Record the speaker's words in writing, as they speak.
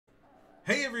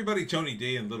Hey everybody, Tony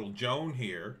D and Little Joan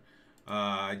here.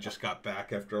 I just got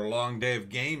back after a long day of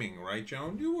gaming, right,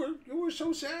 Joan? You were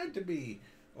so sad to be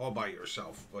all by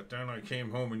yourself, but then I came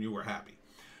home and you were happy.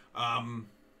 Um,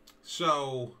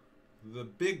 so the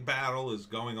big battle is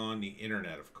going on the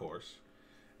internet, of course,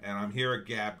 and I'm here at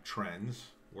Gab Trends,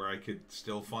 where I could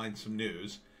still find some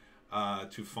news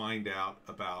to find out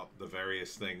about the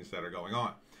various things that are going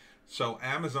on. So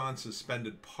Amazon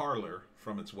suspended Parler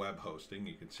from its web hosting.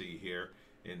 You can see here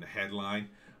in the headline.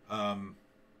 Um,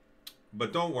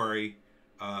 but don't worry,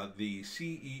 the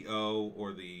CEO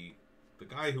or the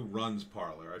guy who runs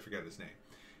Parler, I forget his name,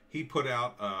 he put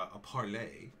out a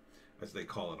parlay, as they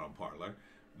call it on Parler,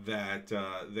 that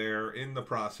they're in the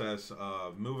process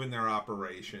of moving their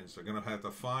operations. They're going to have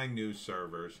to find new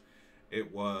servers.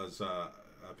 It was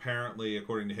apparently,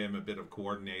 according to him, a bit of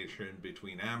coordination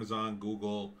between Amazon,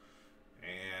 Google,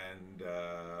 and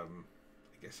I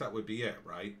guess that would be it,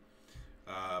 right?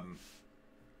 Um,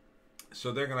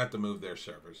 so they're going to have to move their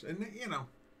servers. And, you know,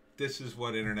 this is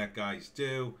what internet guys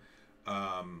do.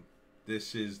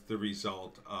 This is the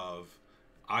result of,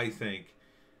 I think,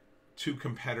 two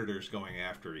competitors going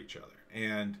after each other.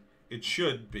 And it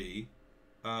should be,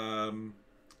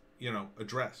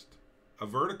 addressed. A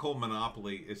vertical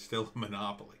monopoly is still a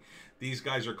monopoly. These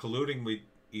guys are colluding with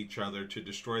each other to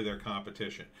destroy their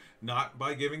competition. Not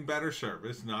by giving better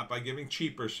service, not by giving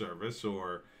cheaper service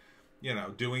or,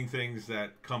 doing things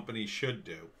that companies should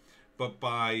do, but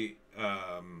by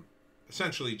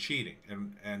essentially cheating.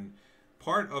 And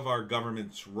part of our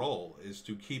government's role is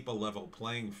to keep a level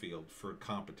playing field for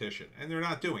competition. And they're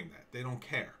not doing that. They don't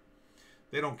care.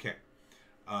 They don't care.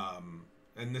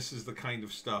 And this is the kind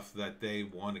of stuff that they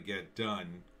want to get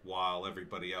done while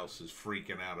everybody else is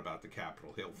freaking out about the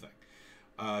Capitol Hill thing.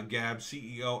 Gab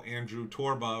CEO Andrew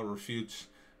Torba refutes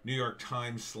New York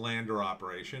Times slander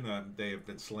operation. They have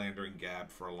been slandering Gab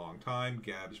for a long time.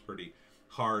 Gab's pretty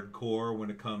hardcore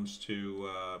when it comes to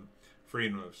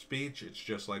freedom of speech. It's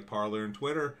just like Parler and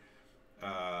Twitter.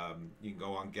 You can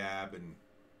go on Gab and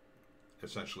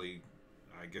essentially,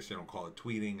 I guess they don't call it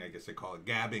tweeting. I guess they call it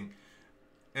gabbing.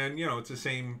 And it's the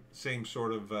same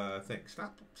sort of thing.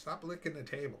 Stop licking the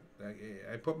table.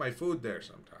 I put my food there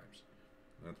sometimes.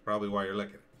 That's probably why you're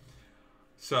licking it.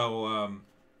 So,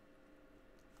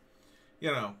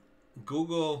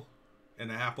 Google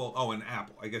and Apple. Oh, and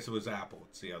Apple. I guess it was Apple.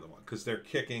 It's the other one. Because they're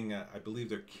kicking, I believe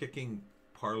they're kicking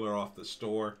Parler off the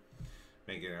store,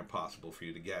 making it impossible for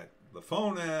you to get the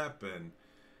phone app. And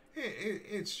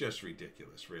it's just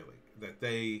ridiculous, really, that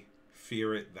they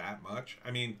fear it that much.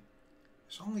 I mean,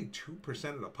 there's only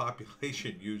 2% of the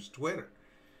population use Twitter.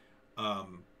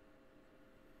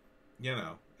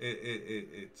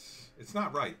 It's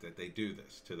not right that they do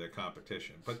this to their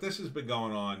competition. But this has been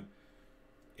going on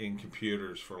in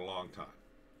computers for a long time.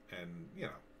 And,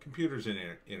 computers and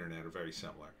internet are very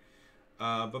similar.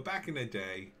 But back in the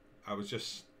day, I was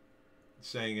just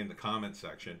saying in the comment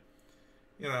section,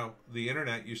 the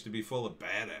internet used to be full of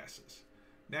badasses.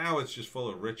 Now it's just full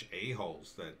of rich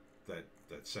a-holes that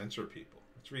censor people.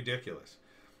 It's ridiculous.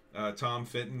 Tom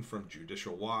Fitton from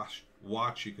Judicial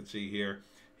Watch, you can see here,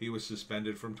 he was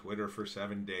suspended from Twitter for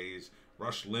 7 days.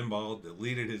 Rush Limbaugh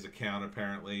deleted his account,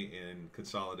 apparently, in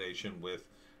consolidation with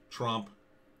Trump.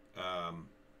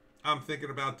 I'm thinking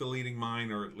about deleting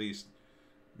mine, or at least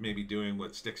maybe doing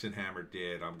what Sticks and Hammer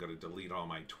did. I'm going to delete all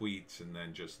my tweets and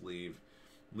then just leave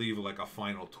like a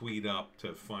final tweet up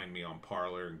to find me on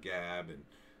Parler and Gab and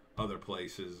other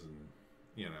places, and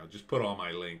just put all my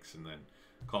links and then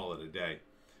call it a day.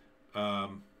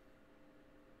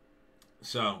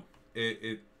 So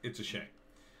it's a shame.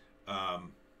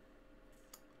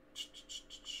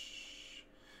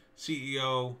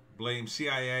 CEO blames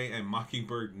CIA and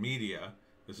Mockingbird Media,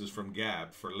 this is from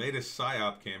Gab, for latest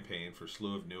PSYOP campaign for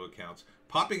slew of new accounts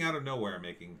popping out of nowhere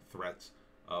making threats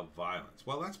of violence.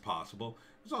 Well, that's possible.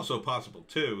 It's also possible,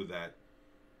 too, that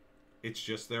it's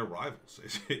just their rivals.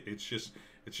 It's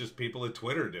just people at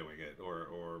Twitter doing it,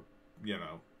 or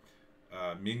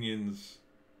minions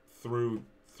through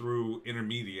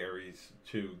intermediaries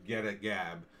to get at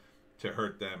Gab to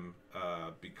hurt them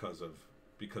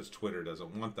because Twitter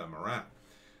doesn't want them around.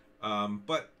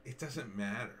 But it doesn't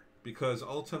matter, because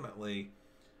ultimately,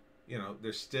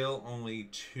 there's still only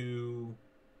 2%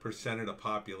 of the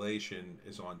population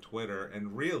is on Twitter,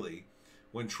 and really,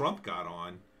 when Trump got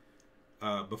on,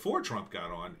 before Trump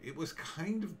got on, it was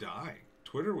kind of dying.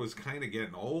 Twitter was kind of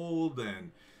getting old,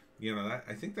 and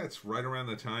I think that's right around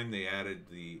the time they added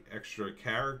the extra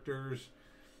characters.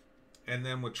 And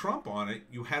then with Trump on it,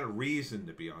 you had a reason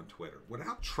to be on Twitter.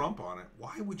 Without Trump on it,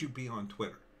 why would you be on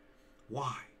Twitter?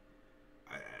 Why?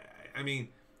 I mean,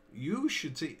 You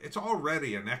should see, it's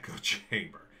already an echo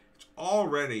chamber. It's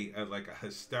already like a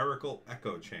hysterical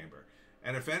echo chamber.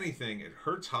 And if anything, it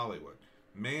hurts Hollywood.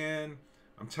 Man,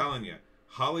 I'm telling you,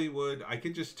 Hollywood, I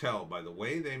could just tell by the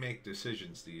way they make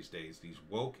decisions these days, these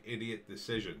woke idiot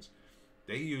decisions.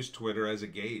 They use Twitter as a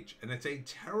gauge, and it's a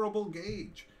terrible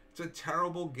gauge. It's a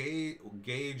terrible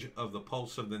gauge of the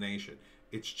pulse of the nation.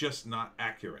 It's just not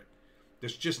accurate.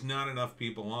 There's just not enough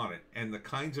people on it, and the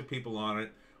kinds of people on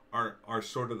it are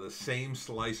sort of the same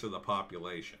slice of the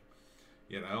population.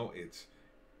 You know, it's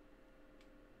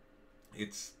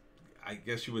I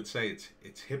guess you would say it's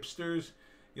hipsters.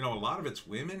 You know, a lot of it's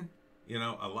women. You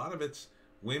know, a lot of it's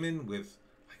women with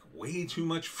like way too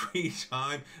much free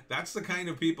time. That's the kind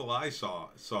of people I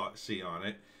see on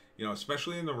it. You know,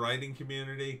 especially in the writing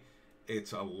community,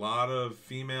 it's a lot of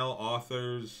female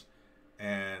authors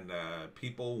and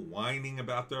people whining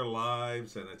about their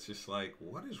lives, and it's just like,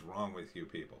 what is wrong with you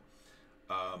people?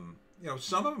 You know,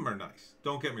 some of them are nice.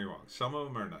 Don't get me wrong. Some of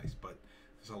them are nice, but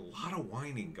there's a lot of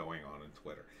whining going on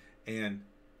Twitter. And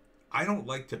I don't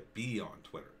like to be on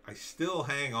Twitter. I still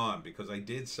hang on because I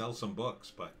did sell some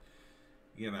books, but,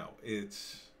 you know,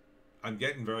 I'm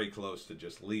getting very close to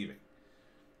just leaving.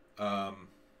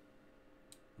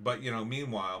 But, you know,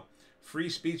 meanwhile, free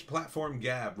speech platform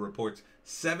Gab reports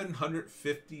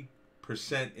 750%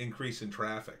 increase in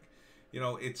traffic. You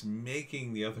know, it's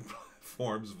making the other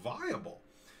platforms viable.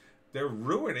 They're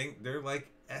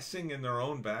like essing in their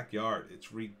own backyard.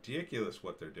 It's ridiculous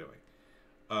what they're doing.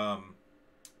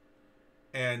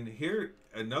 And here,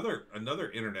 another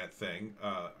internet thing.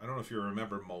 I don't know if you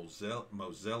remember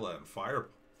Mozilla and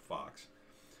Firefox.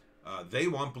 They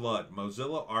want blood.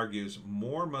 Mozilla argues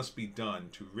more must be done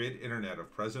to rid internet of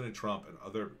President Trump and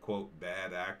other, quote,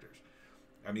 bad actors.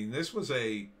 I mean, this was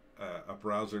a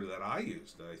browser that I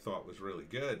used that I thought was really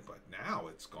good, but now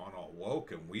it's gone all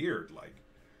woke and weird. Like,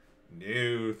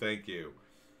 no, thank you.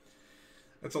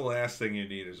 That's the last thing you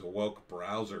need is a woke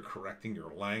browser correcting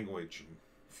your language and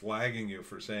flagging you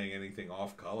for saying anything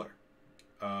off color.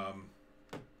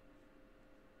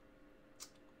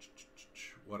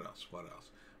 What else? What else?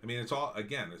 I mean, it's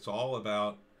all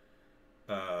about,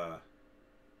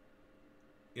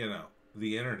 you know,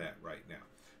 the internet right now.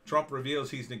 Trump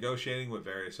reveals he's negotiating with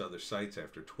various other sites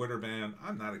after Twitter ban.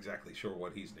 I'm not exactly sure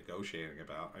what he's negotiating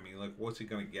about. I mean, like, what's he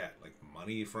going to get? Like,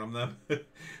 money from them?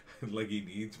 Like, he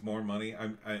needs more money?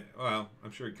 Well,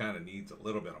 I'm sure he kind of needs a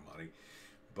little bit of money.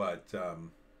 But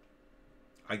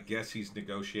I guess he's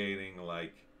negotiating,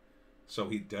 like, so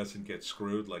he doesn't get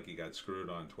screwed like he got screwed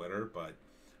on Twitter. But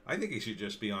I think he should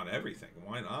just be on everything.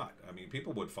 Why not? I mean,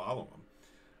 people would follow him.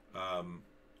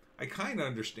 I kind of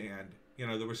understand. You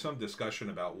know, there was some discussion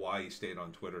about why he stayed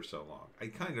on Twitter so long. I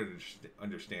kind of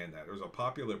understand that. It was a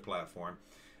popular platform,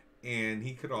 and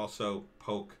he could also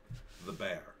poke the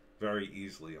bear very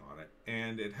easily on it.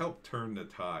 And it helped turn the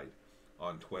tide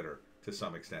on Twitter to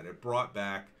some extent. It brought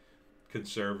back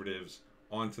conservatives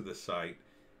onto the site.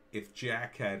 If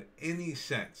Jack had any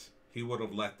sense, he would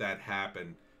have let that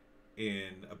happen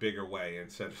in a bigger way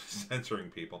instead of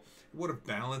censoring people. It would have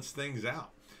balanced things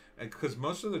out. Because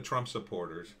most of the Trump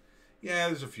supporters, yeah,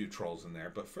 there's a few trolls in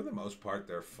there, but for the most part,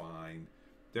 they're fine.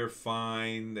 They're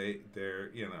fine. They're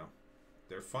you know,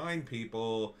 they're fine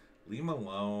people. Leave them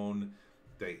alone.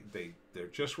 They're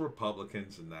just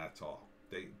Republicans, and that's all.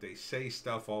 They say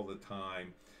stuff all the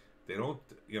time. They don't,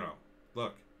 you know.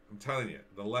 Look, I'm telling you,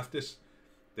 the leftists,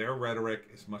 their rhetoric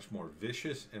is much more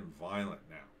vicious and violent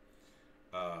now.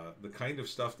 The kind of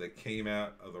stuff that came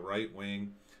out of the right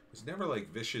wing was never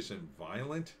like vicious and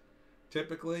violent.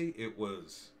 Typically, it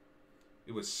was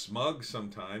smug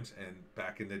sometimes, and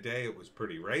back in the day it was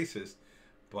pretty racist,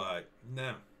 but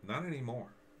no, not anymore.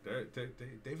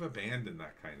 They've abandoned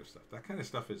that kind of stuff. That kind of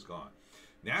stuff is gone.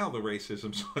 Now the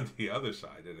racism's on the other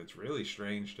side, and it's really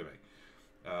strange to me.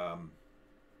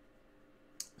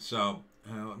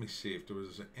 Let me see if there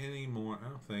was any more. I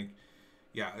don't think.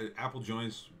 Yeah, Apple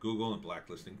joins Google in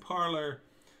blacklisting Parler.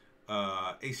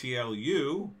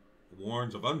 ACLU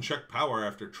warns of unchecked power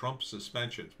after Trump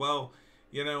suspensions. Well,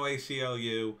 you know,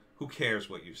 ACLU, who cares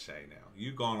what you say now?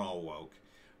 You've gone all woke.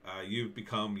 You've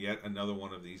become yet another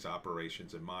one of these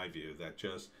operations, in my view, that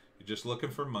you're just looking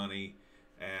for money.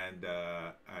 And,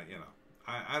 you know,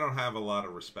 I don't have a lot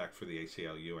of respect for the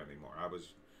ACLU anymore. I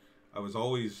was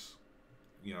always,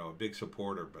 you know, a big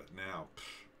supporter, but now,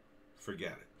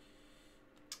 forget it.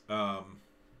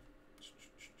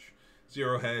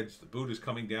 Zero hedge, the boot is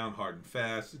coming down hard and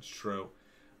fast. It's true.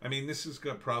 I mean, this is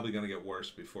probably going to get worse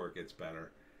before it gets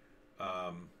better.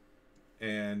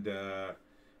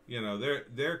 You know,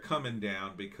 they're coming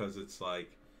down because it's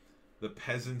like the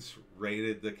peasants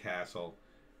raided the castle,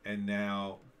 and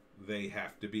now they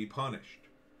have to be punished.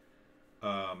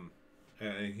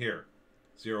 And here,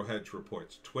 Zero Hedge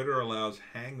reports, Twitter allows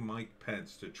hang Mike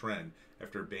Pence to trend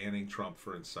after banning Trump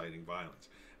for inciting violence.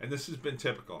 And this has been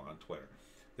typical on Twitter.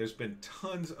 There's been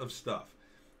tons of stuff.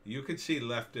 You could see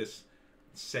leftists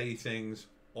say things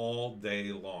all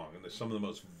day long, and they're some of the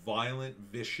most violent,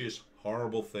 vicious,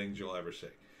 horrible things you'll ever see.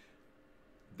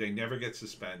 They never get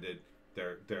suspended.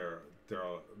 They're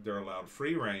allowed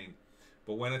free reign.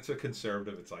 But when it's a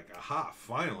conservative, it's like, aha,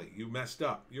 finally, you messed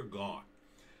up. You're gone.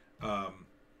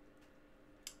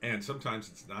 And sometimes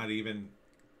it's not even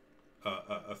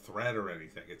a threat or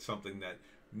anything. It's something that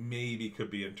maybe could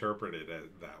be interpreted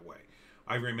as that way.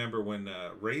 I remember when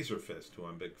Razor Fist, who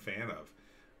I'm a big fan of,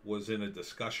 was in a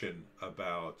discussion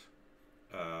about,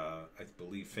 I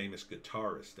believe, famous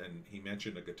guitarist, and he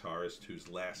mentioned a guitarist whose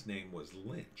last name was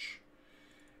Lynch.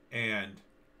 And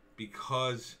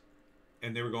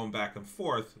they were going back and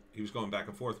forth, he was going back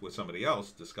and forth with somebody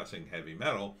else discussing heavy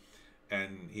metal,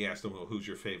 and he asked him, well, who's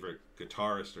your favorite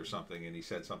guitarist or something, and he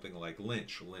said something like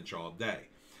Lynch all day.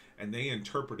 And they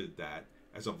interpreted that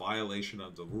as a violation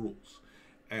of the rules.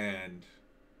 And,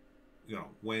 you know,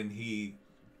 when he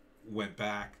went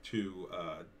back to,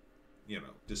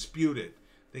 dispute it,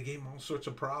 they gave him all sorts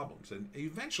of problems. And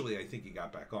eventually I think he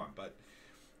got back on. But,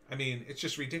 I mean, it's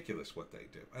just ridiculous what they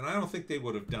do. And I don't think they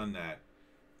would have done that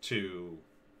to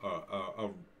a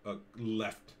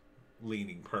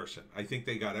left-leaning person. I think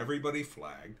they got everybody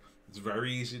flagged. It's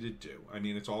very easy to do. I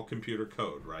mean, it's all computer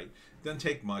code, right? It doesn't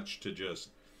take much to just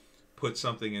put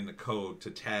something in the code to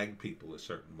tag people a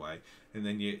certain way. And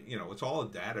then, it's all a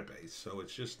database. So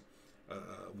it's just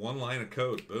one line of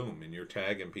code, boom, and you're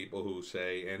tagging people who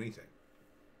say anything,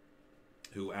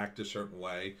 who act a certain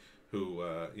way, who,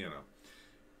 I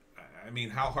mean,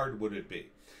 how hard would it be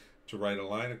to write a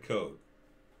line of code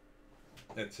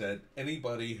that said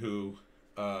anybody who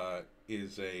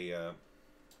is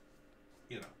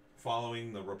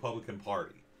following the Republican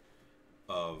Party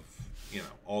of,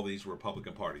 all these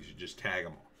Republican parties, you just tag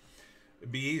them all.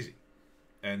 It'd be easy.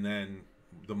 And then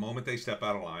the moment they step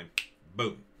out of line,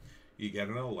 boom, you get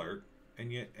an alert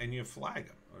and you flag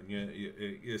them. And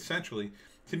you essentially,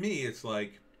 to me, it's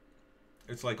like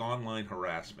online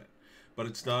harassment, but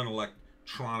it's done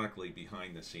electronically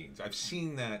behind the scenes. I've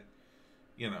seen that,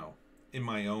 in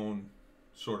my own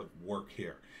sort of work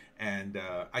here. And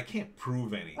I can't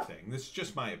prove anything. This is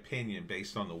just my opinion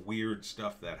based on the weird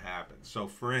stuff that happens. So,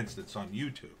 for instance, on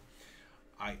YouTube,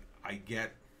 I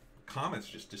get comments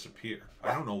just disappear.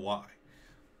 I don't know why.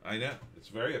 I know. It's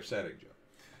very upsetting, Joe.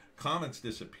 Comments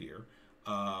disappear.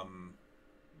 The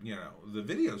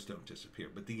videos don't disappear,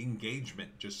 but the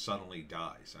engagement just suddenly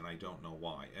dies, and I don't know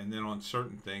why. And then on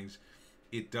certain things,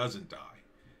 it doesn't die.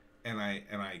 And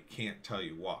I can't tell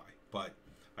you why. But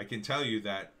I can tell you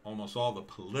that almost all the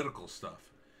political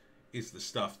stuff is the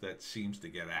stuff that seems to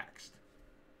get axed.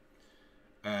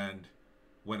 And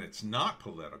when it's not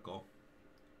political,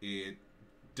 it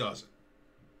doesn't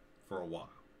for a while.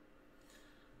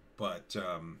 But,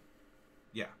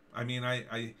 yeah, I mean,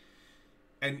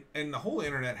 and the whole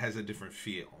internet has a different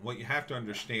feel. What you have to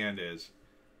understand is,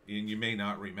 and you may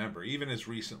not remember, even as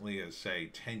recently as, say,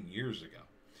 10 years ago,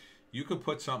 you could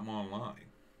put something online,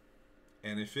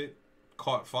 and if it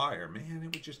caught fire, man,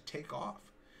 it would just take off.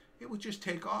 It would just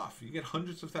take off. You get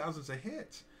hundreds of thousands of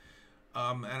hits.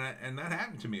 And that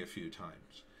happened to me a few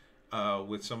times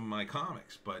with some of my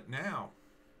comics. But now,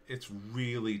 it's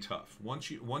really tough.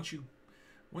 Once you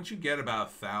get about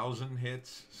 1,000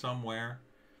 hits somewhere,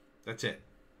 that's it.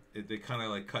 They kind of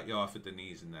like cut you off at the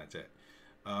knees, and that's it.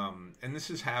 And this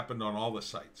has happened on all the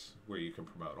sites where you can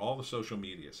promote, all the social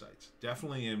media sites.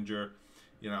 Definitely Imgur.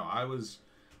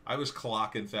 I was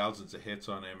clocking thousands of hits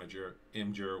on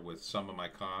Imgur with some of my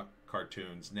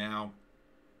cartoons. Now,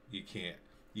 you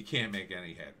can't make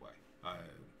any headway.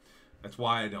 That's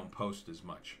why I don't post as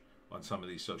much on some of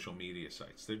these social media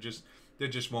sites. They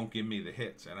just won't give me the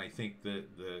hits, and I think the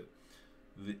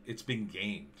it's been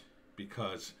gamed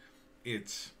because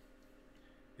it's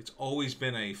always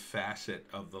been a facet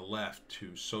of the left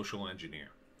to social engineer.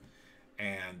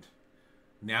 And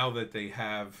now that they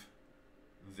have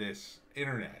this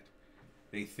internet,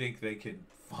 they think they can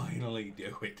finally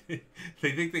do it.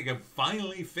 They think they can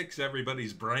finally fix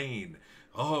everybody's brain.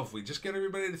 Oh, if we just get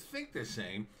everybody to think the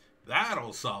same,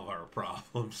 that'll solve our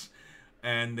problems.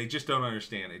 And they just don't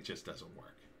understand. It just doesn't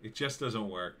work. It just doesn't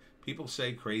work. People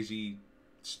say crazy,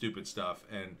 stupid stuff,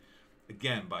 and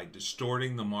again, by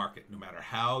distorting the market, no matter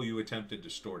how you attempt to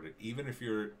distort it, even if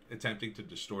you're attempting to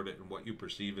distort it in what you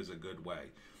perceive as a good way,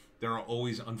 there are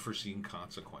always unforeseen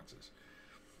consequences.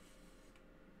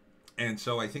 And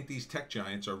so I think these tech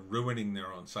giants are ruining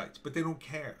their own sites, but they don't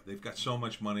care. They've got so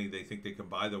much money, they think they can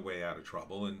buy their way out of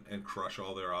trouble and crush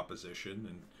all their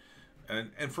opposition.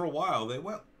 And for a while, they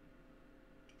will.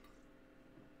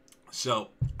 So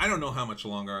I don't know how much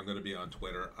longer I'm going to be on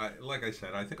Twitter. Like I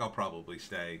said, I think I'll probably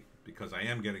stay because I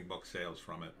am getting book sales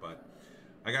from it, but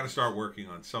I got to start working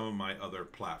on some of my other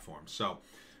platforms. So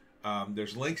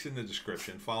there's links in the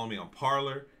description. Follow me on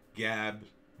Parler, Gab,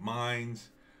 Minds,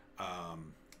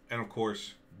 and of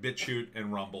course BitChute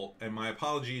and Rumble. And my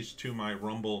apologies to my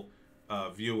Rumble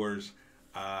viewers.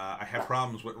 I had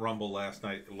problems with Rumble last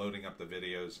night loading up the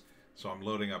videos, so I'm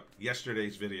loading up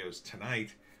yesterday's videos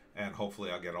tonight, and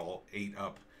hopefully I'll get all 8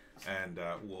 up, and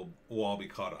we'll all be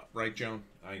caught up. Right, Joan?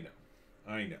 I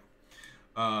know.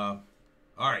 All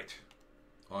right.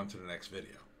 On to the next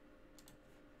video.